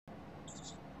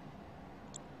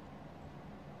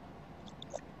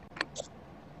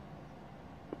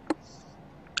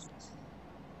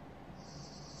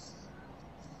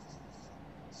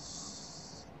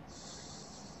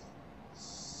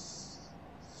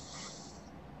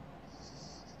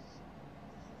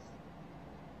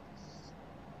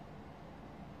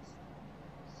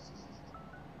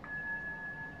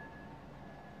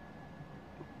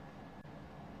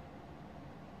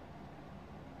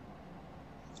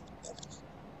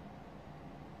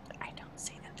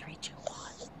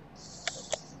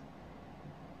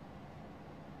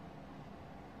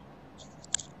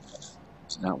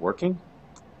Not working?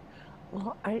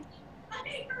 Well, I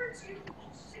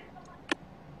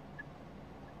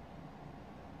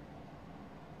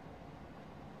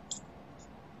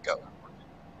Go.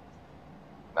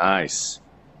 Nice.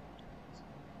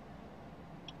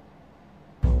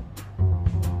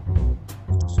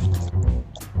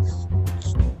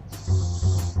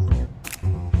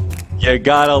 You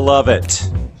gotta love it.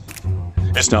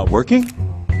 It's not working?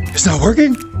 It's not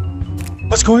working?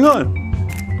 What's going on?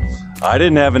 I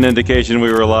didn't have an indication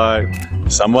we were live.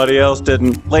 Somebody else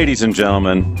didn't. Ladies and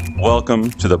gentlemen, welcome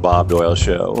to the Bob Doyle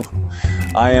Show.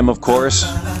 I am, of course,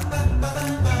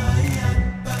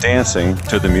 dancing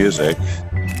to the music,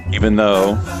 even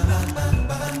though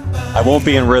I won't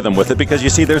be in rhythm with it because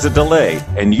you see there's a delay,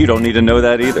 and you don't need to know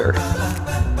that either.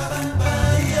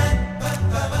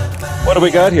 What do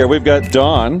we got here? We've got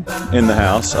Dawn in the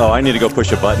house. Oh, I need to go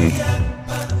push a button.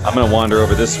 I'm going to wander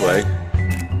over this way.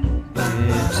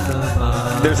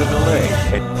 There's a delay.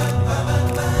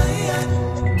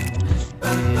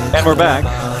 And we're back.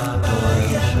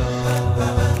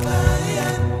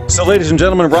 So, ladies and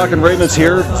gentlemen, Rockin' Ravens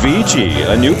here. Vici,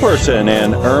 a new person,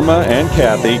 and Irma and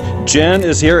Kathy. Jen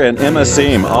is here, and Emma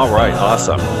Seam. All right,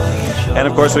 awesome. And,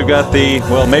 of course, we've got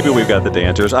maybe we've got the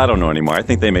dancers. I don't know anymore. I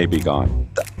think they may be gone.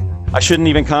 I shouldn't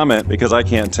even comment because I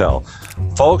can't tell.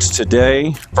 Folks,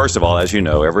 today, first of all, as you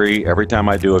know, every time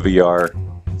I do a VR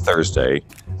Thursday,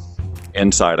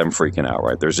 inside I'm freaking out,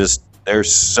 right?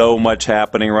 There's so much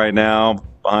happening right now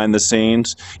behind the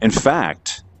scenes. In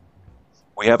fact,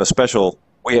 we have a special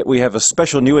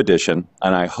new edition,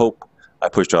 and I hope I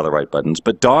pushed all the right buttons.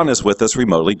 But Dawn is with us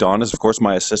remotely. Dawn is, of course,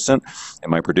 my assistant and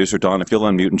my producer. Dawn, if you'll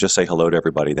unmute and just say hello to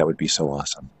everybody, that would be so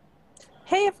awesome.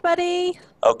 Hey, everybody.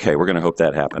 Okay, we're going to hope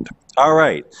that happened. All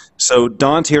right, so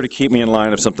Dawn's here to keep me in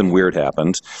line if something weird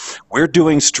happens. We're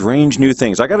doing strange new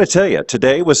things. I got to tell you,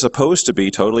 today was supposed to be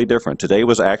totally different. Today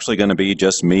was actually going to be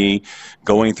just me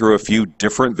going through a few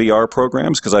different VR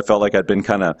programs because I felt like I've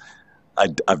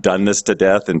done this to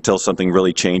death until something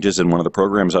really changes in one of the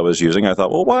programs I was using. I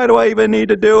thought, well, why do I even need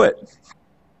to do it?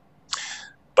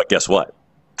 But guess what?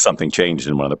 Something changed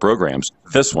in one of the programs.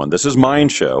 This is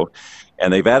Mind Show.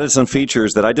 And they've added some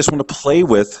features that I just want to play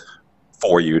with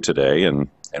for you today and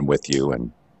with you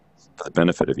and for the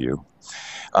benefit of you.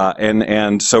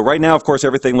 And so right now, of course,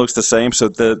 everything looks the same. So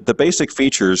the basic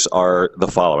features are the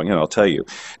following, and I'll tell you.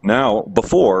 Now,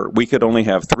 before, we could only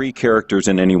have 3 characters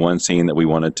in any one scene that we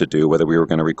wanted to do, whether we were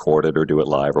going to record it or do it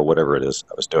live or whatever it is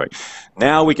I was doing.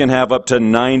 Now we can have up to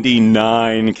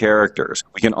 99 characters.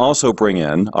 We can also bring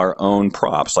in our own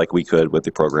props like we could with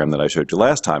the program that I showed you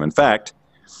last time. In fact,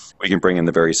 we can bring in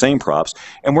the very same props,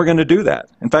 and we're going to do that.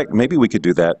 In fact, maybe we could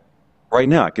do that right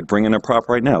now. I could bring in a prop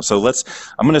right now. So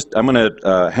I'm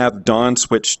gonna have Dawn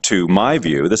switch to my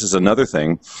view. This is another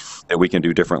thing that we can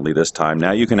do differently this time.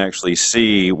 Now you can actually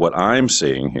see what I'm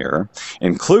seeing here,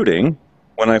 including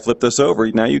when I flip this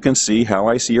over. Now you can see how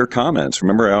I see your comments.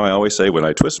 Remember how I always say when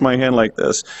I twist my hand like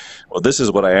this? Well, this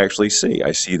is what I actually see.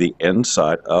 I see the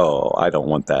inside. Oh, I don't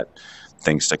want that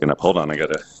thing sticking up. Hold on,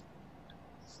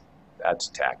 that's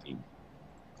tacky.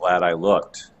 Glad I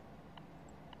looked.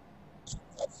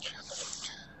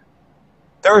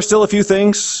 There are still a few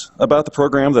things about the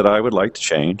program that I would like to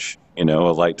change. I'd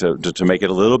like to make it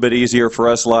a little bit easier for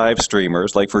us live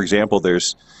streamers. Like, for example,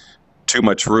 there's too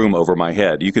much room over my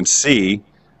head. You can see,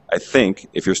 I think,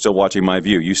 if you're still watching my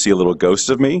view, you see a little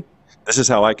ghost of me. This is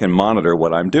how I can monitor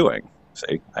what I'm doing.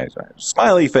 See,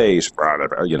 smiley face,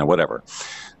 whatever.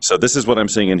 So this is what I'm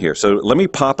seeing in here. So let me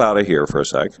pop out of here for a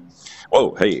sec.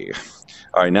 Whoa, hey.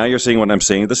 All right, now you're seeing what I'm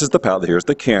seeing. This is here's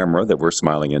the camera that we're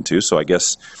smiling into. So I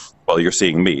guess, well, you're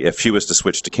seeing me. If she was to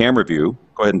switch to camera view,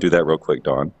 go ahead and do that real quick,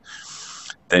 Dawn.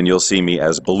 Then you'll see me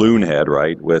as balloon head,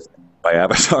 right, with my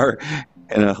avatar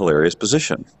in a hilarious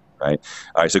position, right?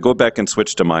 All right, so go back and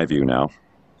switch to my view now.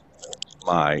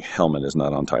 My helmet is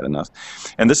not on tight enough.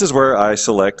 And this is where I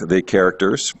select the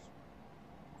characters.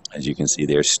 As you can see,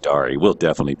 there's Starry. We'll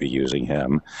definitely be using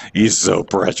him. He's so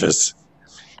precious,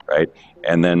 right?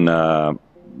 And then,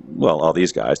 all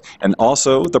these guys. And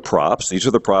also the props. These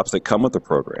are the props that come with the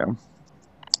program.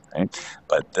 Okay?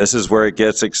 But this is where it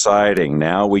gets exciting.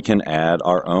 Now we can add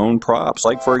our own props.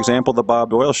 Like, for example, the Bob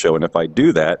Doyle Show. And if I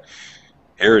do that,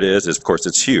 here it is. Of course,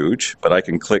 it's huge. But I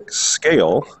can click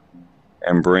Scale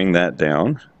and bring that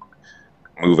down.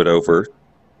 Move it over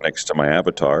next to my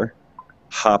avatar.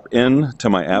 Hop in to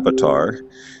my avatar.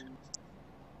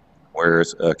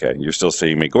 Okay, you're still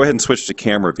seeing me. Go ahead and switch to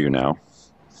camera view now.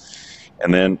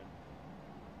 And then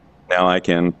now I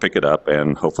can pick it up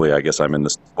and hopefully I guess I'm in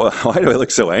this. Well, why do I look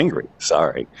so angry?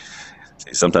 Sorry.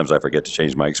 See, sometimes I forget to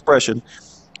change my expression.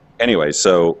 Anyway,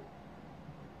 so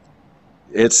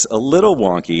it's a little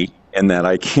wonky in that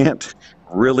I can't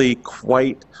really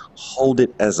quite hold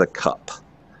it as a cup.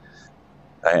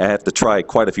 I have to try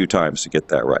quite a few times to get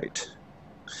that right.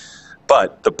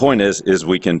 But the point is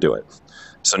we can do it.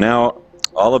 So now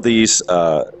all of these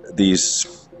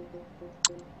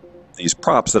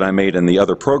props that I made in the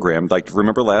other program, like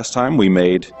remember last time we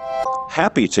made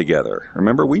Happy together.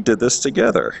 Remember we did this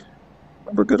together.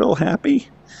 Remember good old Happy?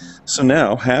 So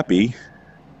now Happy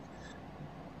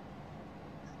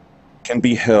can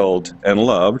be held and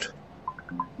loved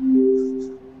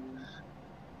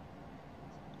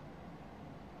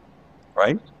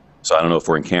right? So I don't know if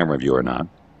we're in camera view or not.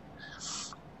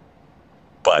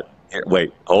 But here,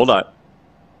 wait, hold on.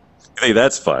 Hey,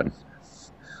 that's fun.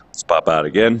 Let's pop out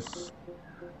again.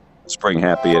 Let's bring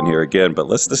Happy in here again, but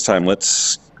this time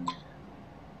let's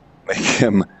make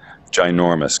him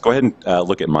ginormous. Go ahead and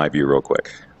look at my view real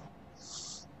quick.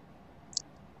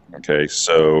 Okay,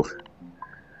 so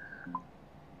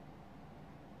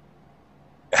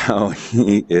now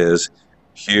he is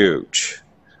huge.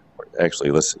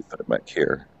 Actually, let's put it back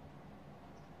here.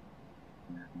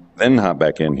 Then hop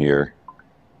back in here,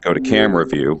 go to camera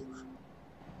view,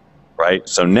 right?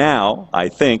 So now, I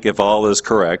think if all is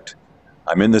correct,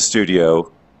 I'm in the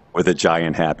studio with a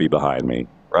giant Happy behind me,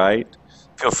 right?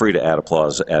 Feel free to add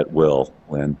applause at will,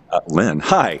 Lynn. Lynn,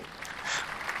 hi.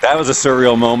 That was a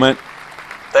surreal moment.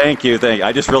 Thank you, thank you.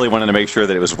 I just really wanted to make sure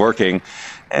that it was working,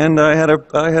 and I had a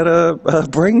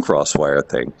brain crosswire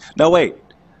thing. No, wait.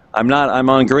 I'm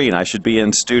on green. I should be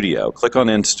in studio. Click on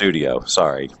in studio.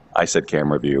 Sorry, I said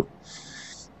camera view.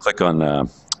 Click on,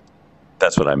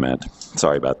 that's what I meant.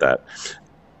 Sorry about that.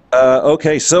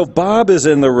 Okay, so Bob is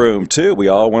in the room too. We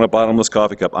all want a bottomless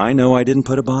coffee cup. I know I didn't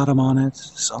put a bottom on it.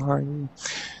 Sorry.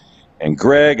 And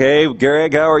Greg, hey,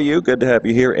 Greg, how are you? Good to have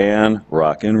you here. And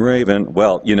Rockin' Raven.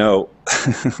 Well, you know,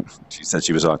 she said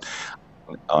she was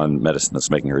on medicine that's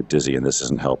making her dizzy, and this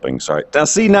isn't helping. Sorry. Now,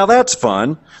 see, now that's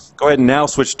fun. Go ahead and now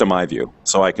switch to my view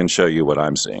so I can show you what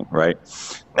I'm seeing, right?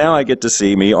 Now I get to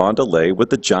see me on delay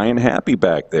with the giant Happy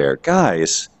back there.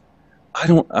 Guys, I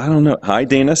don't know. Hi,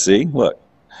 Dana. See, look.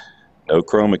 No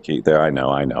chroma key there. I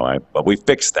know. But we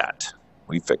fixed that.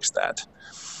 We fixed that.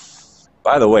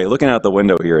 By the way, looking out the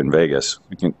window here in Vegas,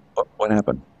 we can. What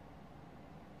happened?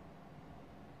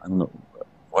 I don't know.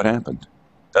 What happened?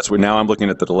 That's where now I'm looking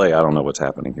at the delay. I don't know what's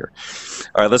happening here.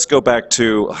 All right, let's go back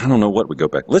to, I don't know what we go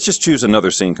back. Let's just choose another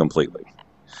scene completely.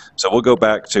 So we'll go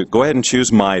back to, go ahead and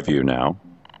choose my view now.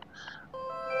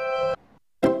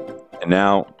 And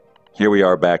now, here we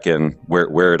are back in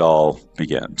where it all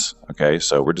begins. Okay,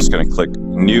 so we're just going to click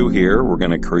new here. We're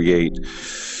going to create,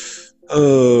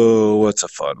 oh, what's a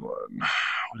fun one?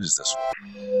 What is this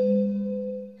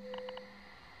one?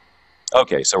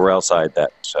 Okay, so we're outside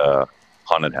that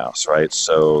haunted house, right?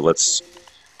 So you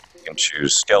can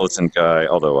choose skeleton guy,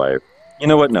 although you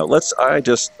know what, no, we're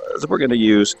going to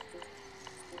use,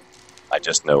 I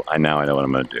now know what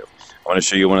I'm going to do. I want to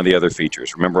show you one of the other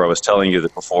features. Remember I was telling you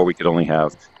that before we could only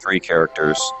have 3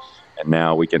 characters, and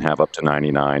now we can have up to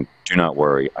 99. Do not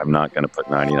worry, I'm not going to put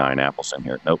 99 apples in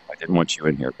here. Nope, I didn't want you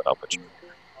in here, but I'll put you in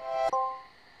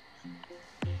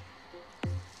here.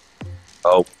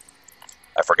 Oh,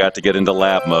 I forgot to get into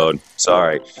lab mode.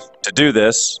 Sorry. To do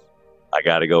this, I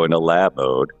got to go into lab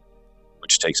mode,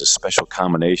 which takes a special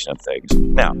combination of things.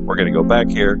 Now, we're going to go back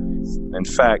here. In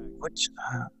fact,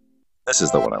 this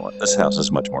is the one I want. This house is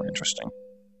much more interesting.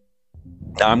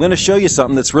 Now, I'm going to show you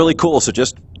something that's really cool, so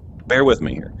just bear with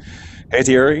me here. Hey,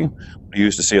 Thierry, you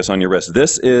used to see us on your wrist.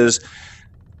 This is,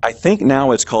 I think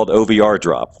now it's called OVR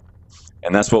drop.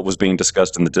 And that's what was being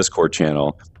discussed in the Discord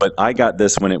channel. But I got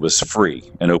this when it was free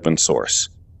and open source.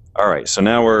 All right, so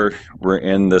now we're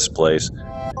in this place.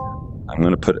 I'm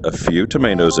going to put a few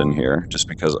tomatoes in here just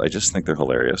because I just think they're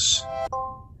hilarious.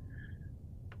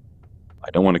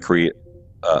 I don't want to create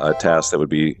a task that would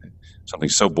be something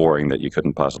so boring that you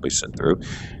couldn't possibly sit through.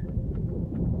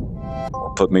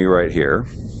 I'll put me right here.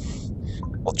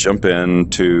 I'll jump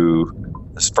into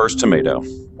this first tomato.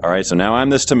 All right, so now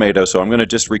I'm this tomato, so I'm going to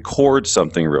just record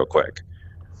something real quick.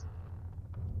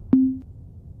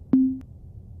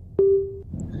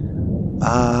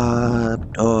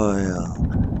 Bob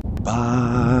Doyle,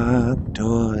 Bob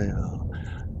Doyle,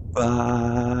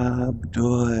 Bob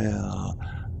Doyle,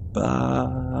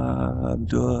 Bob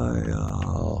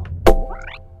Doyle.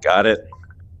 Got it?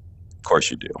 Of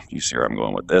course you do. You see where I'm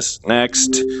going with this.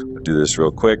 Next, we'll do this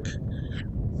real quick.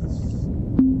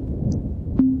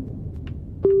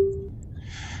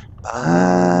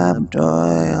 Bob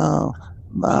Doyle,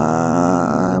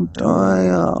 Bob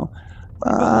Doyle,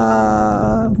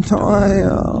 Bob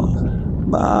Doyle,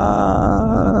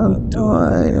 Bob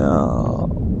Doyle.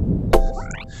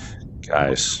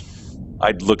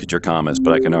 I'd look at your comments,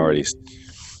 but I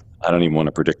don't even want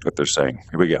to predict what they're saying.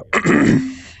 Here we go.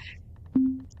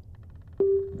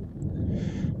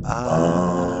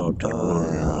 Bob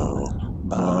Doyle,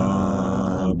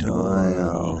 Bob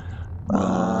Doyle,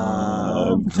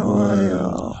 Bob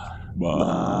Doyle,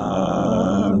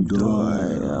 Bob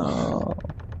Doyle.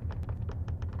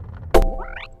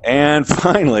 And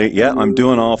finally, yeah, I'm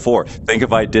doing all four. Think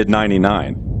if I did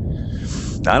 99.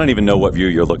 I don't even know what view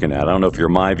you're looking at. I don't know if you're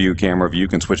my view, camera view. You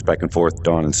can switch back and forth,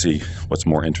 Dawn, and see what's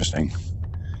more interesting.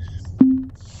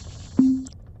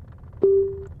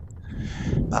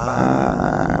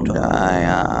 Bob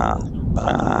Doyle,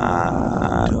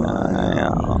 Bob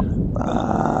Doyle,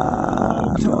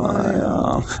 Bob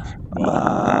Doyle,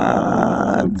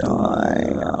 Bob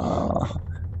Doyle.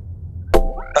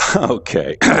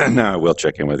 Okay, now I will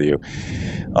check in with you.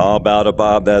 All about a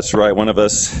Bob, that's right. One of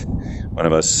us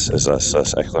is us.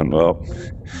 Excellent. Well,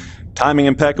 timing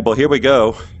impeccable. Here we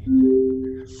go.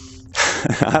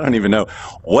 I don't even know.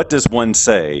 What does one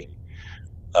say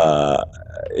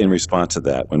in response to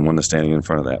that when one is standing in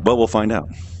front of that? Well, we'll find out.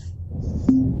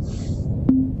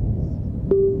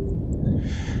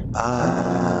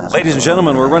 Ladies and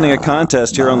gentlemen, we're running a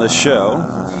contest here on the show.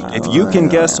 If you can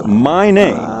guess my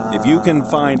name, if you can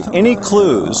find any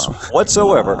clues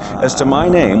whatsoever as to my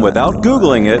name without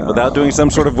Googling it, without doing some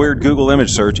sort of weird Google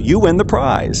image search, you win the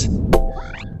prize.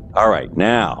 All right,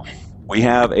 now we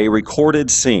have a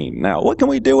recorded scene. Now, what can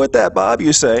we do with that, Bob,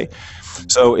 you say?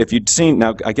 So if you'd seen,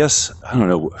 now I guess, I don't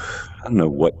know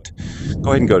what,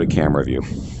 go ahead and go to camera view.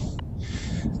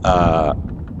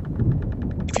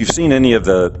 If you've seen any of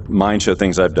the Mind Show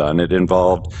things I've done, it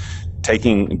involved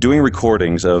doing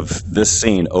recordings of this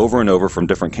scene over and over from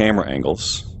different camera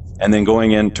angles, and then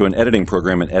going into an editing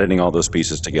program and editing all those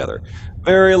pieces together.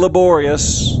 Very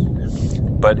laborious,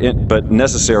 but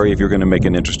necessary if you're going to make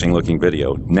an interesting looking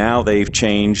video. Now they've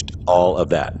changed all of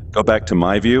that. Go back to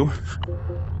my view.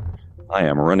 I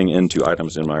am running into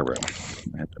items in my room.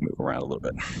 I have to move around a little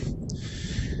bit.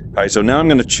 All right, so now I'm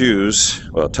going to choose,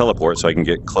 well, teleport so I can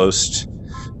get close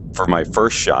for my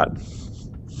first shot.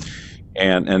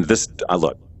 And this,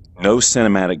 look, no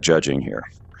cinematic judging here.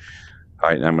 All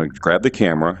right, I'm going to grab the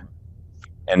camera.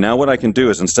 And now what I can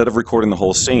do is, instead of recording the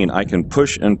whole scene, I can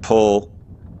push and pull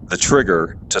the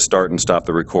trigger to start and stop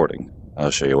the recording.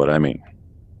 I'll show you what I mean.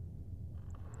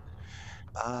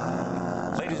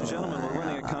 Ladies and gentlemen, we're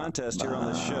running a contest here on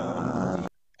the show.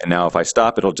 And now if I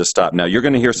stop, it'll just stop. Now you're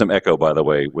going to hear some echo, by the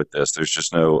way, with this. There's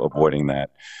just no avoiding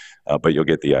that, but you'll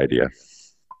get the idea.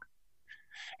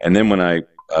 And then when I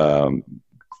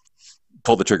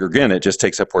pull the trigger again, it just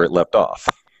takes up where it left off.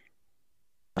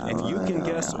 If you can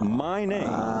guess my name,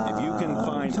 if you can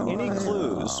find any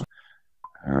clues.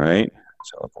 All right,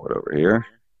 teleport over here.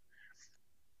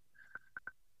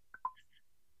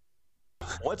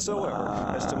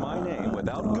 Whatsoever as to my name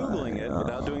without Googling it,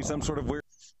 without doing some sort of weird.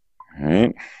 All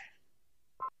right.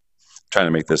 Trying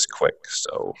to make this quick,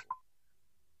 so.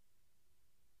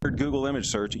 Google image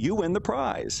search, you win the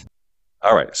prize.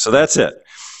 All right, so that's it.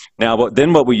 Now,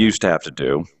 then what we used to have to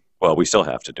do, well, we still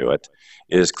have to do it,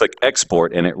 is click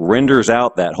export, and it renders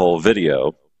out that whole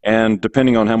video. And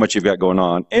depending on how much you've got going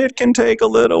on, it can take a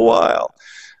little while.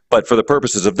 But for the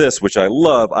purposes of this, which I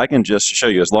love, I can just show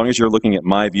you, as long as you're looking at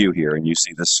my view here and you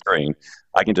see this screen,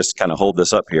 I can just kind of hold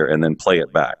this up here and then play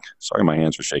it back. Sorry, my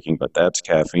hands are shaking, but that's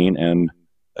caffeine and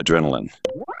adrenaline.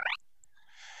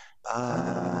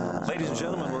 Ladies and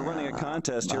gentlemen, we're running a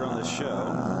contest here on the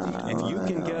show. If you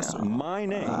can guess my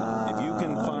name, if you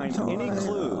can find any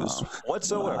clues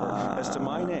whatsoever as to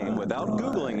my name without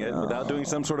Googling it, without doing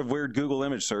some sort of weird Google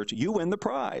image search, you win the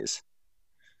prize.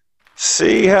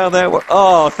 See how that works?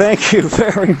 Oh, thank you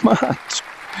very much.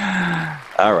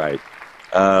 All right.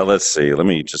 Let's see. Let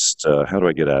me just, how do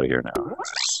I get out of here now?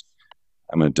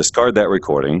 I'm going to discard that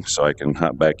recording so I can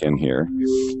hop back in here.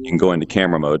 You can go into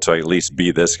camera mode so I at least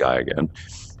be this guy again.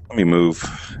 Let me move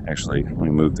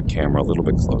the camera a little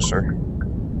bit closer.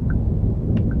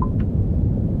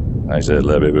 I said,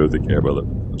 let me move the camera a little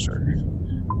bit closer.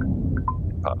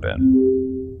 Pop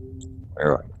in. All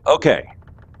right. Okay.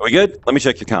 Are we good? Let me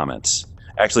check your comments.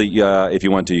 Actually, if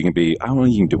you want to, you can be, I don't know,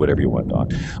 you can do whatever you want, Dawn.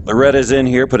 Loretta's in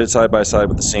here, put it side by side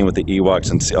with the scene with the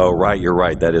Ewoks and see, oh, right, you're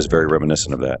right. That is very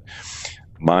reminiscent of that.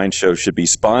 Mind Show should be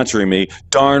sponsoring me.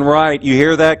 Darn right. You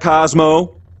hear that,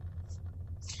 Cosmo?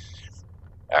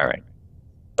 All right.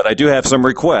 But I do have some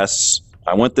requests.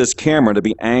 I want this camera to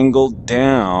be angled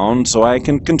down so I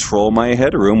can control my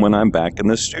headroom when I'm back in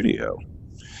the studio.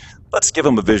 Let's give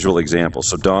them a visual example.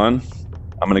 So, Dawn,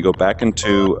 I'm going to go back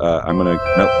into, I'm going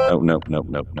to,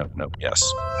 nope,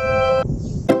 yes.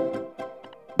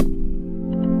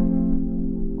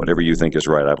 Whatever you think is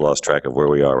right. I've lost track of where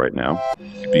we are right now.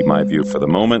 It'd be my view for the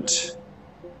moment.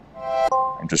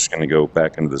 I'm just going to go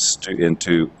back into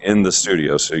the in the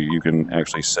studio so you can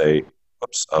actually say,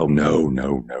 "Oops! Oh no!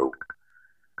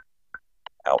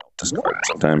 Out! Discard."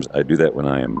 Sometimes I do that when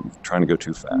I am trying to go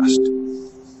too fast.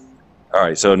 All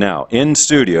right. So now in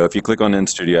studio, if you click on in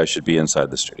studio, I should be inside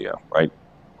the studio, right?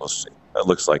 We'll see. It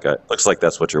looks like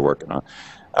that's what you're working on.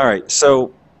 All right.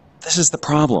 So this is the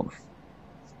problem.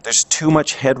 There's too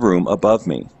much headroom above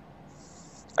me.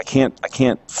 I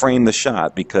can't frame the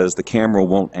shot because the camera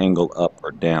won't angle up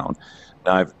or down.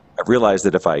 Now I've realized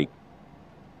that if I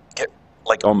get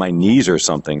like on my knees or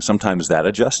something, sometimes that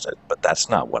adjusts it, but that's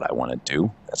not what I want to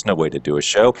do. That's no way to do a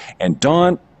show. And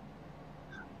Dawn,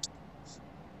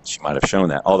 she might have shown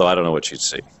that, although I don't know what she'd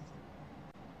see.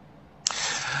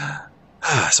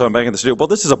 So I'm back in the studio. Well,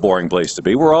 this is a boring place to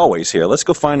be. We're always here. Let's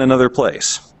go find another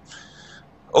place.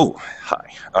 Oh, hi.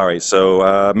 All right,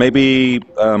 so maybe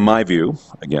my view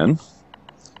again.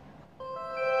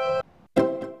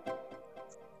 We'll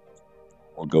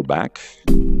go back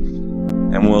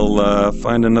and we'll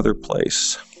find another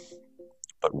place.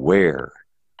 But where?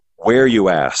 Where, you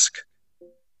ask?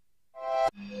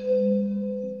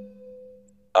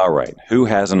 All right, who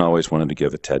hasn't always wanted to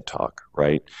give a TED Talk,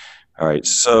 right? All right,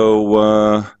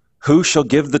 so who shall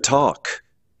give the talk?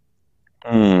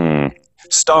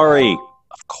 Starry,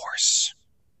 of course.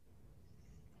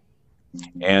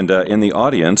 And in the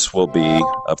audience will be,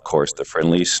 of course, the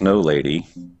friendly snow lady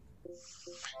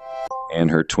and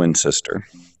her twin sister.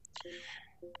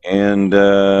 And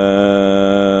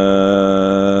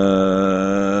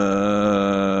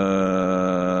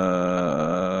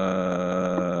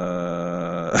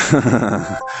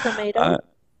Tomato?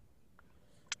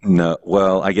 No,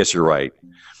 well, I guess you're right.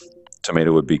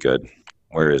 Tomato would be good.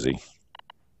 Where is he?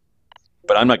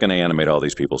 But I'm not going to animate all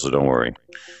these people, so don't worry.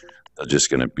 They're just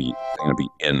going to be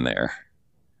in there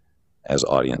as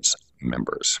audience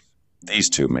members. These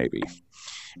two, maybe.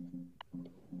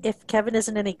 If Kevin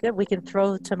isn't any good, we can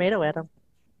throw the tomato at him.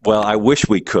 Well, I wish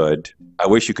we could. I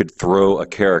wish you could throw a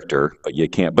character, but you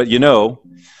can't. But you know,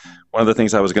 one of the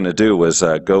things I was going to do was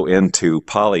go into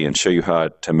Poly and show you how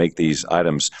to make these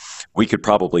items. We could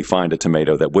probably find a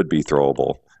tomato that would be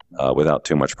throwable without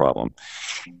too much problem.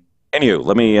 Anywho,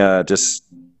 let me just...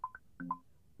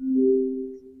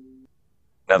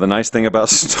 Now, the nice thing about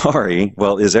Starry,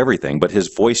 well, is everything, but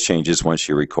his voice changes once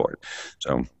you record.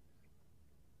 So...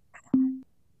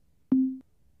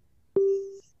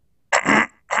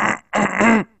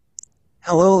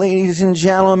 Hello, ladies and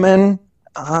gentlemen.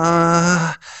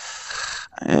 I'm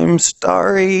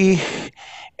Starry,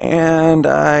 and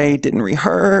I didn't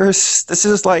rehearse. This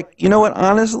is like, you know what,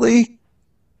 honestly,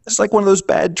 it's like one of those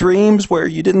bad dreams where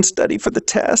you didn't study for the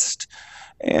test,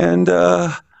 and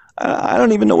I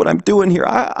don't even know what I'm doing here.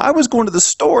 I was going to the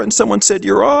store, and someone said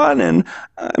you're on, and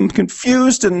I'm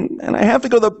confused, and I have to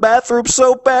go to the bathroom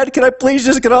so bad. Can I please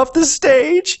just get off the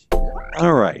stage?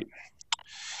 All right.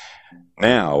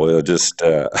 Now, we'll just,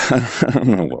 I don't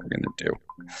know what we're going to do,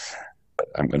 but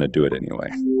I'm going to do it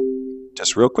anyway.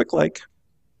 Just real quick, like.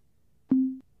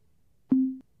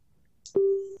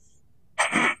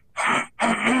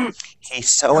 He's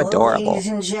so adorable. Ladies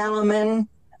and gentlemen,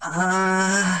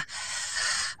 I'm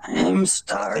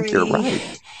Starry. I think you're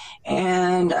right.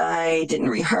 And I didn't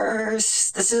rehearse.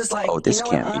 This is like, this you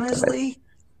know can't what, be good. honestly,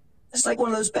 it's like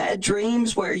one of those bad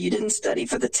dreams where you didn't study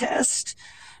for the test.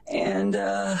 And,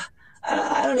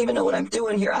 I don't even know what I'm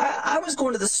doing here. I was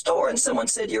going to the store and someone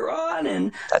said you're on,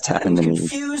 and That's happened to I'm me.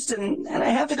 confused and I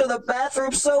have to go to the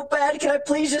bathroom so bad. Can I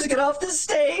please just get off the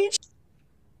stage?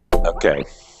 Okay.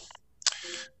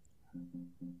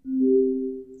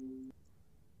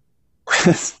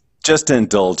 Just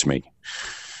indulge me.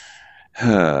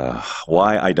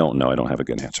 Why? I don't know. I don't have a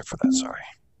good answer for that. Sorry.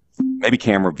 Maybe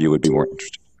camera view would be more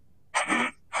interesting.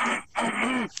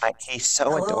 He's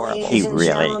so adorable. He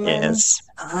really is.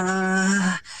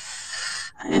 I'm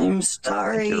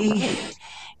Starry.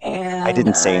 And I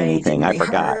didn't say anything. I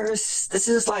forgot. This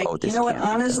is like, you know what,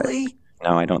 honestly,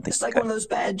 No, I don't think it's like one of those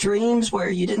bad dreams where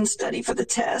you didn't study for the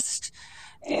test.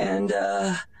 And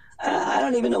I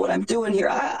don't even know what I'm doing here.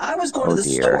 I was going to the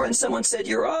store and someone said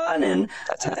you're on, and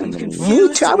I'm confused.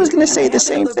 Me too. I was going to say the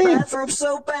same thing. The bathroom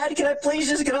so bad. Can I please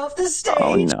just get off this stage?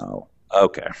 Oh, no.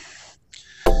 Okay.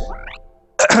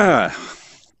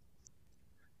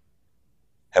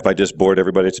 Have I just bored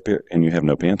everybody to appear? And you have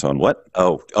no pants on. What?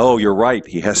 Oh, you're right.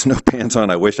 He has no pants on.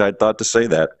 I wish I'd thought to say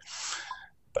that,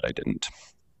 but I didn't.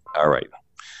 All right.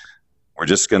 We're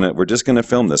just gonna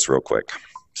film this real quick.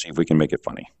 See if we can make it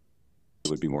funny. It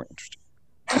would be more interesting.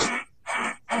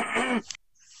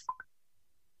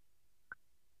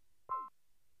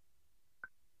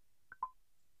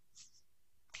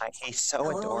 He's so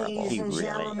Hello, adorable. ladies He and really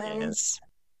gentlemen. is.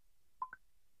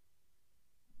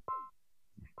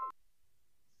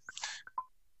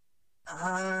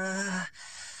 I'm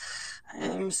I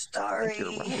think you're sorry.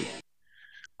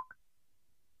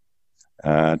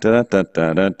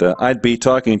 right. I'd be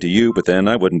talking to you, but then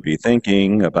I wouldn't be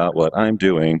thinking about what I'm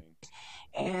doing.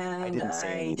 And didn't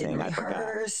say anything. didn't I forgot.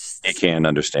 rehearse. You can't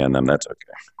understand them. That's okay.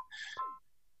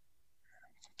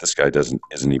 This guy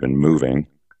isn't even moving,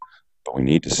 but we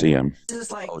need to see him. This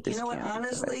is like, Oh, you this know what, can't be good.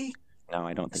 honestly, No,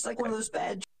 I don't it's think like one of those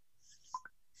bad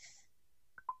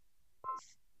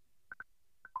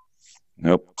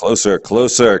Nope. Closer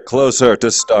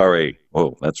to Starry.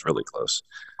 Whoa, that's really close.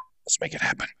 Let's make it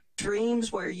happen.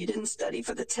 dreams where you didn't study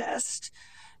for the test.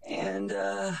 And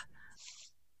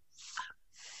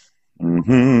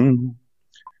Mm-hmm.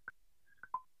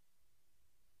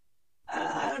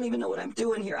 I don't even know what I'm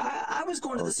doing here. I was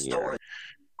going to the store.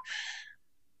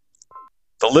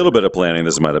 A little bit of planning,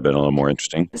 this might have been a little more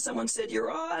interesting. And someone said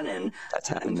you're on, and that's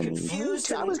I'm happened to me.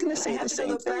 confused. I was going and to say I have the to go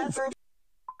same to the thing. bathroom.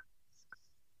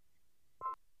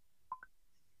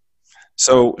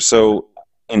 So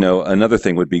another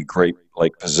thing would be great,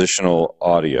 like positional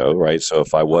audio, right? So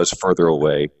if I was further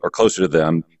away or closer to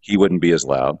them, he wouldn't be as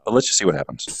loud. But let's just see what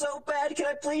happens. So bad. Can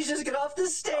I please just get off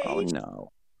this stage? Oh,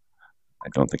 no. I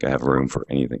don't think I have room for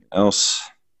anything else.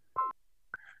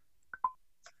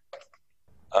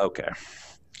 Okay.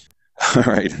 All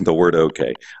right, the word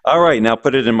okay. All right, now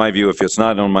put it in my view if it's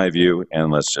not on my view,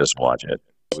 and let's just watch it.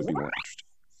 It would be more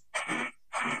interesting.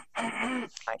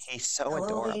 He's so Hello,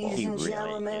 adorable. ladies He and really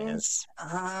gentlemen. is.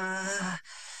 I'm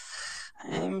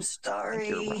sorry.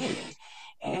 you're right.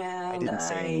 And didn't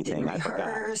say anything. didn't I forgot.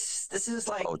 rehearse. This is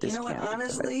like, Oh, this you know what, can't be good.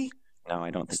 honestly, No, I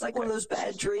don't think it's like one of those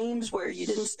bad dreams where you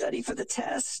didn't study for the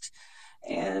test.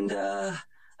 And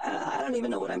I don't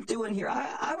even know what I'm doing here.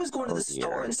 I was going to the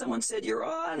store, and someone said you're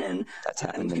on, and that's I'm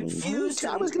happened to me. confused.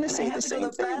 I was going to and say I have the to go same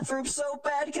to the thing. bathroom so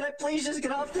bad. Can I please just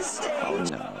get off this stage? Oh,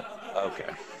 no. Okay.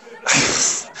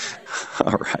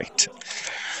 All right.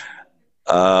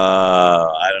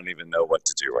 I don't even know what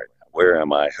to do right now. Where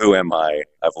am I? Who am I?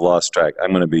 I've lost track. I'm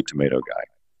going to be Tomato Guy.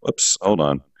 Whoops. Hold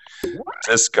on.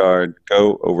 Discard.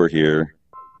 Go over here.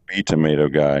 Be Tomato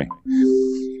Guy.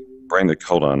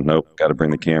 Hold on. Nope. Got to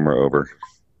bring the camera over.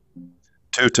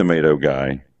 To Tomato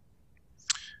Guy.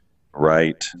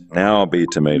 Right. Now I'll be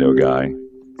Tomato Guy.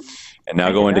 And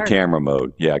now go into camera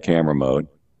mode. Yeah, camera mode.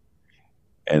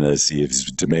 And let's see if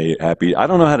he's happy. I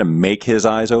don't know how to make his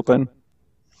eyes open.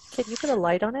 Can you put a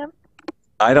light on him?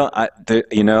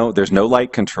 There's no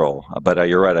light control, but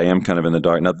you're right. I am kind of in the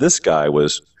dark. Now, this guy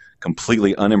was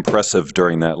completely unimpressive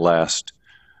during that last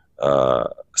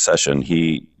session.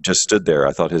 He just stood there.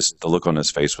 I thought the look on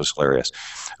his face was hilarious.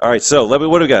 All right, so what do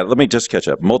we got? Let me just catch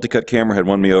up. Multi-cut camera had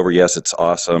won me over. Yes, it's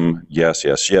awesome. Yes.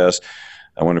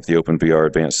 I wonder if the OpenVR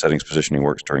advanced settings positioning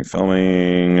works during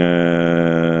filming.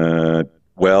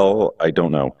 Well, I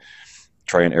don't know.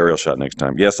 Try an aerial shot next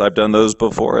time. Yes, I've done those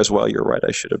before as well. You're right.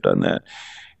 I should have done that.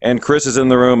 And Chris is in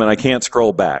the room, and I can't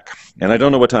scroll back. And I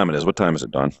don't know what time it is. What time is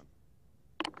it, Dawn?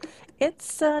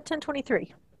 It's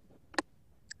 10:23.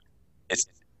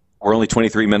 We're only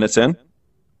 23 minutes in?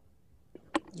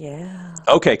 Yeah.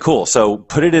 Okay, cool. So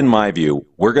put it in my view.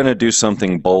 We're going to do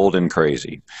something bold and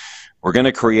crazy. We're going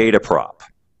to create a prop.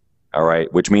 All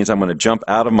right, which means I'm going to jump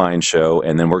out of Mind Show,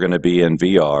 and then we're going to be in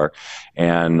VR.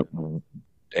 And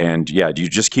yeah, you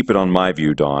just keep it on my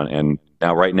view, Dawn. And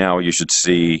now, right now, you should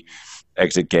see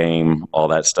exit game, all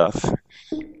that stuff.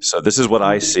 So this is what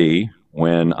I see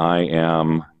when I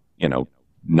am,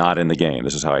 not in the game.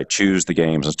 This is how I choose the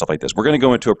games and stuff like this. We're going to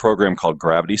go into a program called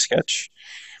Gravity Sketch,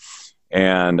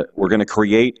 and we're going to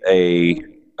create a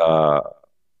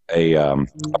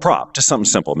prop, just something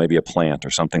simple, maybe a plant or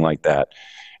something like that.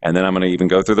 And then I'm going to even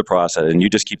go through the process, and you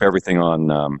just keep everything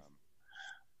on.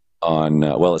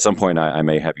 Well, at some point I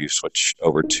may have you switch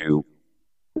over to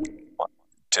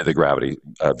the gravity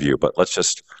view, but let's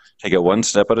just take it one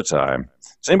step at a time.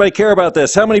 Does anybody care about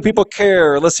this? How many people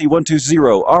care? Let's see, 1, 2,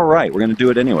 0. All right, we're going to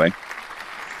do it anyway.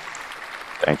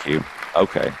 Thank you.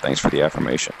 Okay, thanks for the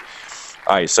affirmation.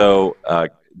 All right, so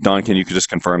Don, can you just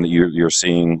confirm that you're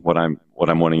seeing what I'm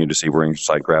wanting you to see? We're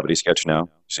inside Gravity Sketch now.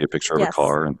 See a picture of a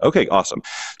car. Okay, awesome.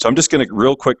 So I'm just going to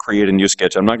real quick create a new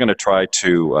sketch. I'm not going to try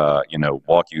to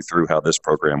walk you through how this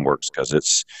program works, because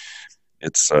it's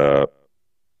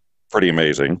pretty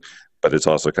amazing, but it's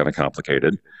also kind of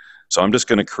complicated. So I'm just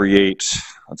going to create.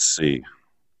 Let's see.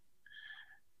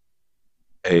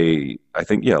 I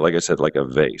think, yeah, like I said, like a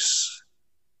vase.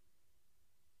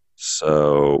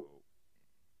 So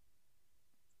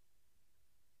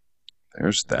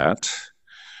there's that.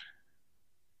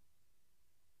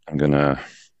 I'm going to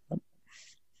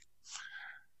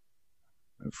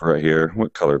For right here,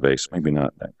 what color base? Maybe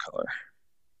not that color.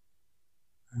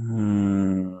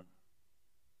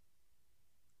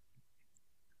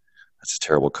 That's a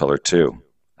terrible color too.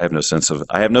 I have no sense of.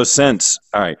 I have no sense.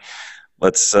 All right,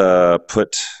 let's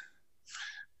put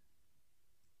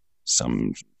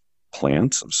some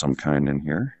plants of some kind in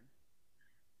here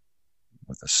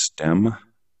with a stem.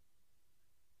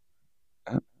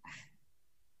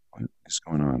 What is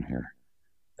going on here?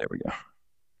 There we go.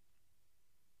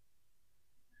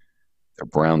 They're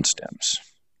brown stems.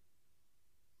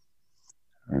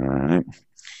 All right,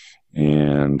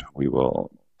 and we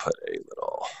will put a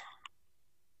little.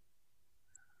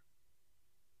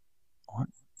 What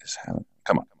is happening?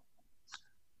 Come on,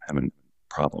 I'm having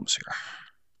problems here.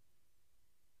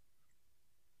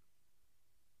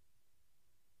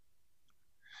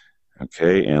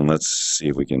 Okay, and let's see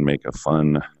if we can make a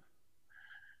fun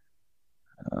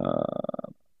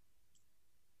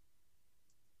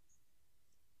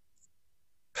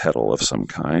petal of some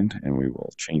kind, and we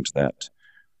will change that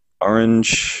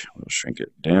orange. We'll shrink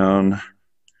it down,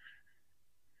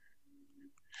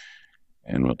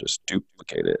 and we'll just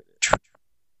duplicate it.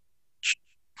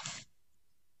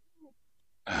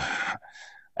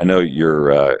 I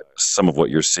know some of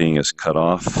what you're seeing is cut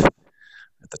off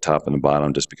at the top and the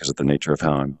bottom just because of the nature of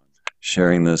how I'm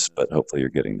sharing this, but hopefully you're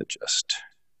getting the gist.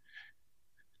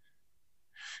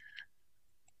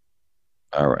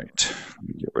 All right, let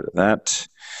me get rid of that.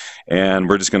 And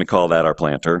we're just going to call that our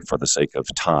planter for the sake of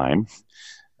time.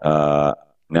 Now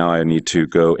I need to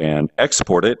go and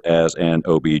export it as an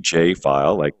OBJ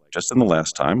file, like just in the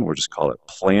last time. We'll just call it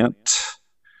plant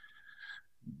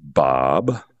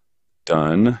Bob.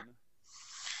 Done.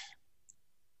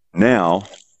 Now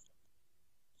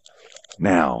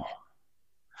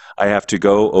I have to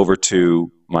go over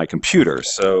to my computer.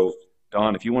 So,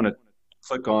 Dawn, if you want to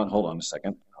click on, hold on a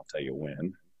second, I'll tell you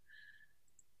when.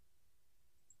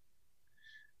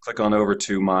 Click on over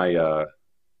to my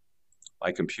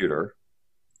my computer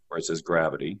where it says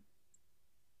Gravity.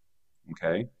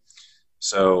 Okay.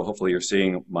 So hopefully you're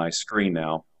seeing my screen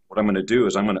now. What I'm going to do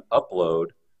is I'm going to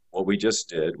upload what we just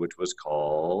did, which was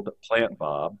called Plant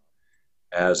Bob,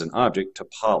 as an object to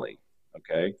Poly.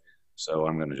 Okay. So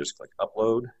I'm going to just click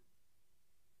Upload,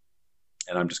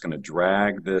 and I'm just going to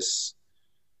drag this,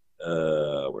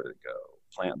 where did it go?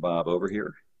 Plant Bob over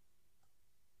here.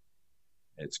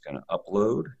 It's going to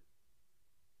upload.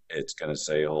 It's going to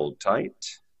say hold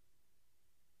tight.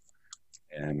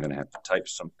 And I'm going to have to type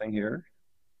something here.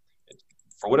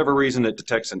 For whatever reason, it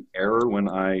detects an error when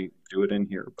I do it in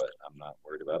here, but I'm not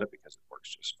worried about it because it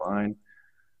works just fine.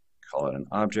 Call it an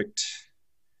object.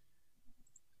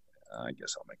 I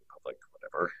guess I'll make it public,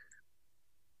 whatever.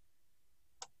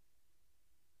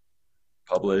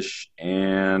 Publish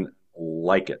and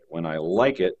like it. When I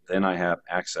like it, then I have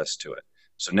access to it.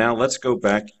 So now let's go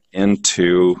back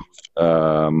into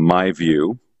my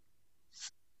view.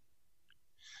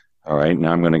 All right,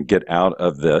 now I'm going to get out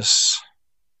of this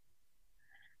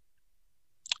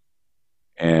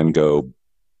and go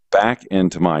back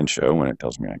into Mindshow when it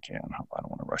tells me I can. I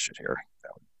don't want to rush it here.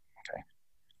 Okay.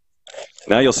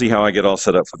 Now you'll see how I get all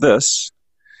set up for this,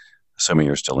 assuming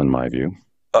you're still in my view.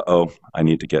 Uh-oh, I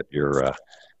need to get your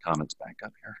comments back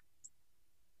up here.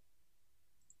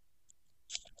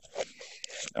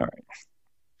 All right.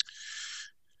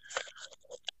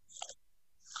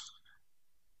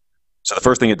 So the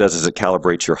first thing it does is it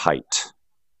calibrates your height.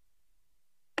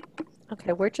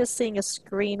 Okay, we're just seeing a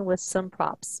screen with some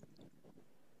props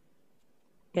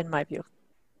in my view.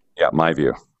 Yeah, my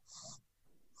view.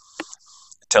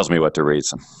 It tells me what to read.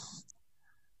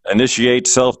 Initiate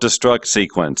self-destruct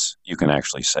sequence. You can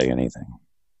actually say anything.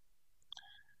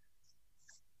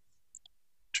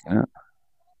 Oh,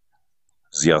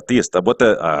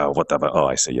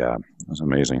 I see. Yeah, that was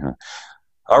amazing, huh?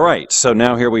 All right, so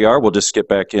now here we are. We'll just skip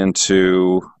back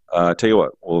into, tell you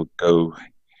what, we'll go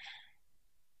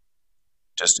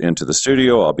just into the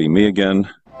studio. I'll be me again.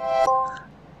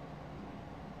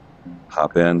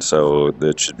 Hop in, so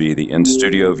that should be the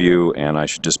in-studio view, and I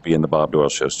should just be in the Bob Doyle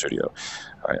Show studio.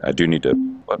 All right, I do need to,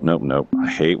 nope. I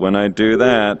hate when I do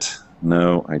that.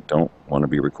 No, I don't want to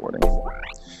be recording.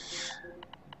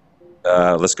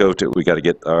 Let's go to, we got to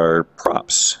get our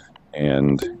props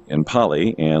and in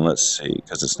Poly, and let's see,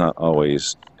 because it's not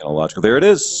always illogical. There it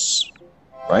is,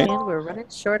 right? And we're running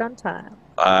short on time.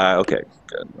 Okay,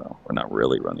 good. Well, we're not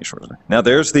really running short on time. Now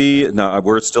there's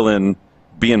we're still in,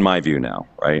 be in my view now,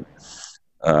 right?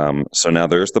 So now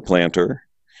there's the planter.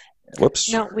 Whoops.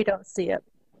 No, we don't see it.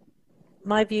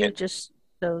 My view just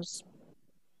shows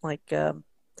like Bob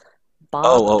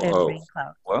and rain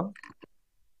cloud. Well.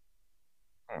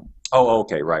 Oh,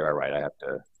 okay, right. I have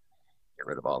to. Get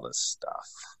rid of all this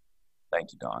stuff.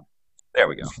 Thank you, Dawn. There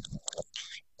we go.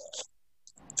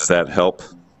 Does that help?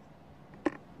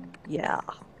 Yeah.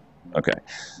 Okay.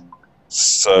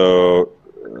 So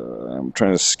I'm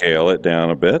trying to scale it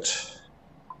down a bit.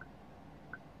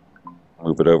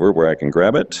 Move it over where I can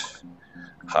grab it.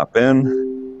 Hop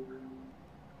in.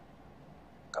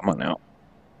 Come on now.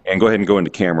 And go ahead and go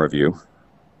into camera view.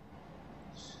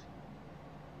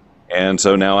 And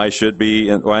so now I should be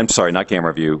in, well, I'm sorry, not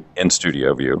camera view, in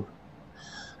studio view.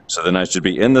 So then I should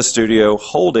be in the studio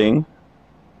holding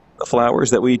the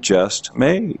flowers that we just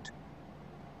made.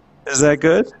 Is that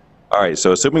good? All right,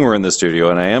 so assuming we're in the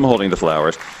studio and I am holding the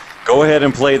flowers, go ahead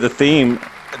and play the theme,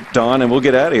 Dawn, and we'll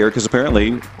get out of here because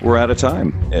apparently we're out of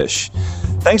time-ish.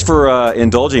 Thanks for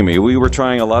indulging me. We were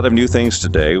trying a lot of new things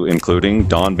today, including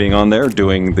Dawn being on there,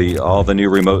 doing all the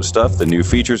new remote stuff, the new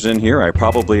features in here. I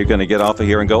probably are going to get off of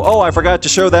here and go, oh, I forgot to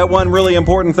show that one really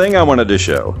important thing I wanted to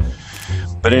show.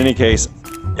 But in any case,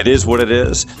 it is what it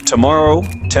is. Tomorrow,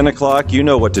 10 o'clock, you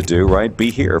know what to do, right?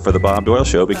 Be here for the Bob Doyle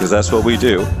Show because that's what we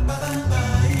do.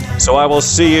 So I will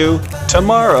see you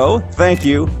tomorrow. Thank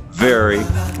you very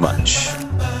much.